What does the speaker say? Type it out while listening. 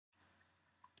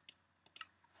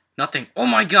Nothing. Oh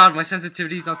my god, my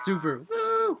sensitivity is not super.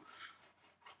 Woo!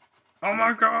 Oh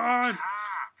my god!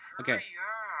 Okay.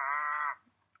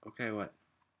 Okay, what?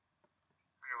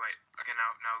 Okay, wait. Okay,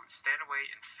 now stand away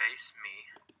and face me.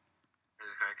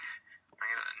 Really quick. I'm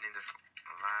gonna need this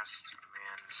last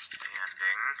man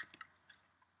standing.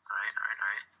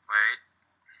 Alright. Wait.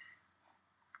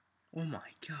 Oh my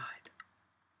god.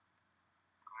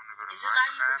 Go Is it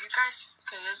laggy for you guys?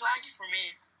 Because it's laggy for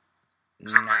me.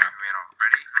 Nah.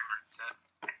 Ready? Set.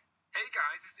 Hey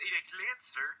guys, it's Ajax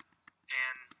Lancer,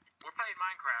 and we're playing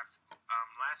Minecraft.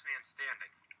 Last man standing.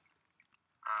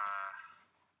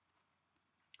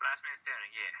 Last man standing.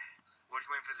 Yeah. We're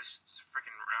just waiting for this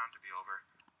freaking round to be over.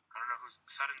 I don't know whose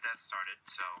sudden death started,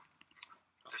 so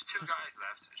there's 2 guys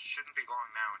left. It shouldn't be long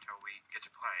now until we get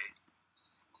to play.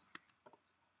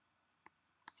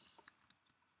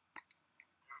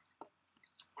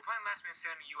 We're playing Last Man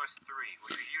Standing US 3,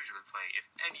 which we usually play if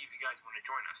any of you guys want to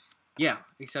join us. Yeah,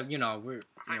 except, you know, we're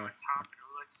playing with Top and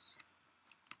Oolex.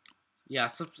 Yeah,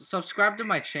 subscribe to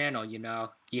my channel, you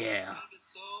know. Yeah.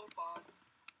 It's so fun.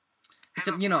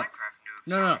 Except, you know,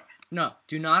 no.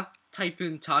 Do not type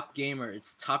in Top Gamer.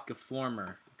 It's Top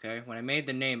Gaformer. Okay. When I made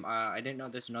the name, I didn't know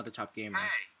there's another Top Gamer. Hey.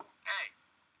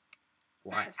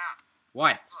 What? Hey, Top.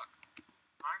 What? Look,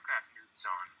 Minecraft Noob's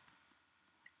on.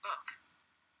 Look.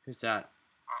 Who's that?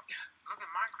 Look at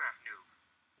Minecraft Noob.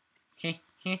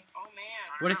 Heh. Oh man.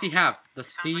 What does he have? The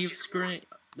Steve screen?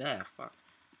 Yeah, fuck.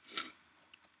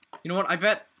 You know what? I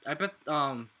bet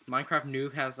Minecraft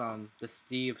Noob has the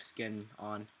Steve skin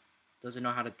on. Doesn't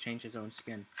know how to change his own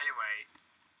skin. Anyway,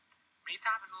 me,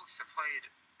 Top, and Oolex have played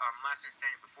Last Man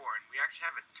Standing before, and we actually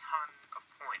have a ton of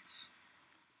points.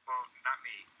 Well, not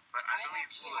me, but I believe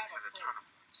Oolex has a ton of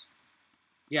points.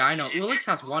 Yeah, I know. Oolex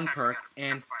has 1 perk,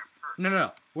 and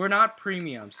no, we're not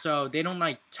premium, so they don't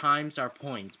like times our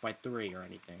points by 3 or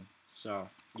anything.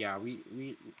 So yeah, I have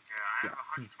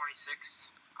 126.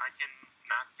 I can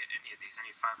not get any of these. I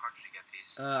need 500 to get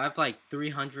these. I have like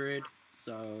 300.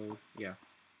 So yeah.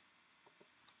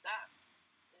 That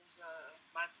is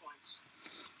my points.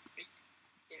 Right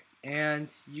there.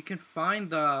 And you can find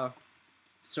the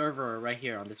server right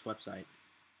here on this website.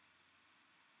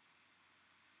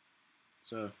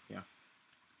 So yeah.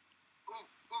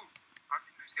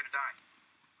 Who's gonna die?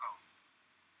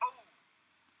 Oh.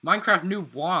 Minecraft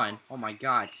Noob won. Oh my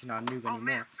god, he's not a noob anymore. Oh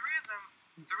man, three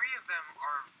of them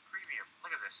are premium.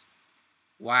 Look at this.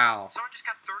 Wow. Someone just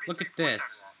got 33 Look at points out of this.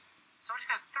 that. Someone just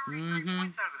got 33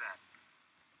 points out of that.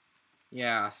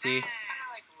 Yeah, see? It's kind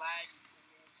of like laggy for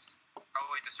me.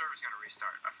 Oh wait, the server's gonna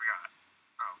restart. I forgot.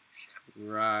 Oh shit.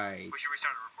 Right. We should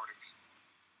restart the recordings.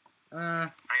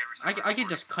 I can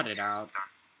just cut it out.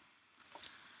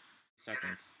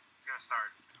 Seconds. It's gonna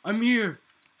start. I'm here.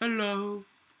 Hello.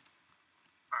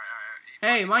 Alright.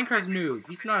 Hey, Minecraft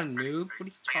Noob. He's not a noob. What are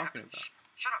you talking about?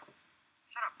 Shut up.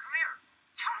 Come here.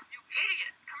 Top, you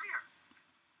idiot. Come here.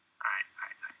 Alright.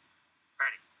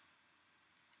 Ready.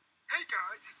 Hey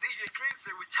guys, it's Ajax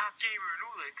Lancer with Top Gamer and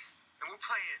Oolex, and we're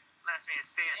playing Last Man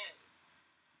Standing.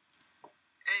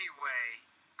 Anyway,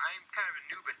 I'm kind of a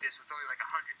noob at this with only like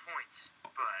 100 points,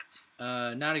 but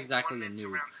not exactly a 1 minute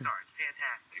to noob. round start.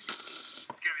 Fantastic. It's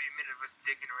gonna be a minute of us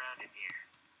dicking around in here.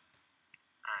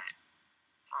 Alright.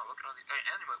 Oh, look at all these.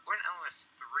 Anyway, we're in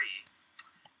LMS 3,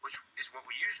 which is what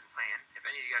we usually play in, if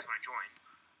any of you guys want to join.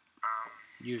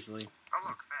 Usually. Oh,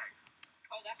 look, fag.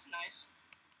 Oh, that's nice.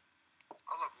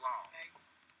 Oh, look, lol.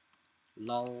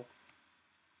 Lol.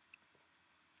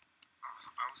 Oh,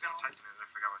 I was gonna type something, and I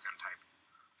forgot what I was gonna type.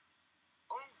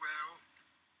 Oh, well.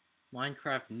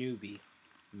 Minecraft newbie.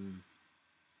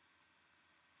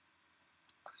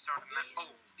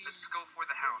 Let's go for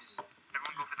the house.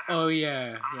 Everyone go for the house. Oh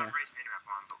yeah, I don't have raised minimap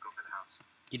on, but go for the house.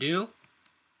 You do?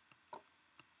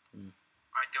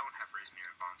 I don't have raised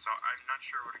minimap on, so I'm not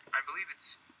sure what. I believe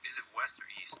it's. Is it west or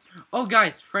east? Oh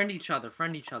guys, friend each other. Type /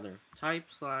 I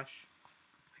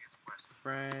think it's west.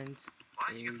 friend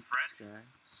What? You have friend?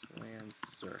 Ajax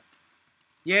Lancer.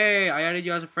 Yay! I added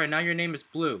you as a friend. Now your name is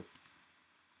Blue.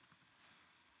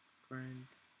 Friend.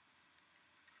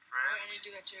 I need to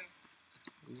do that too.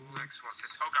 Oolex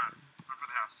 150. Oh god. Run for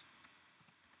the house.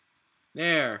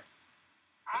 There.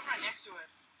 I'm right next to it.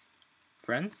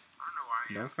 Friends? I don't know why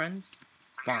I am. No friends?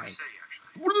 I'm in Fine. the city,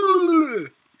 actually.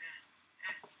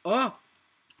 Oh! I don't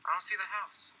see the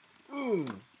house. Ooh.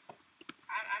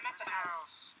 I'm at the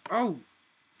house. Oh!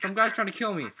 Some guy's trying to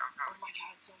kill me. Oh my god,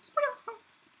 someone's...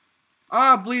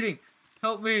 Ah, bleeding!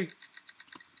 Help me! Are you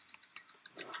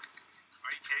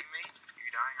kidding me? Are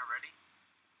you dying already?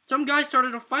 Some guy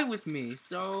started a fight with me,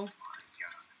 so... Oh my god.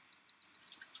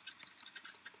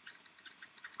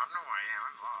 I don't know where I am.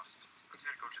 I'm lost. lost. I'm just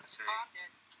gonna go to the city. Oh, I'm dead.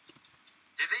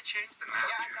 Did they change the map?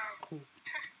 Yeah, I died.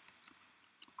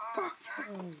 Oh, sorry.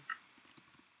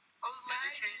 I was Did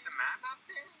they change the map?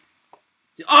 Nothing.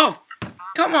 Oh,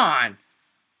 come on.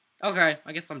 Okay,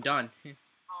 I guess I'm done.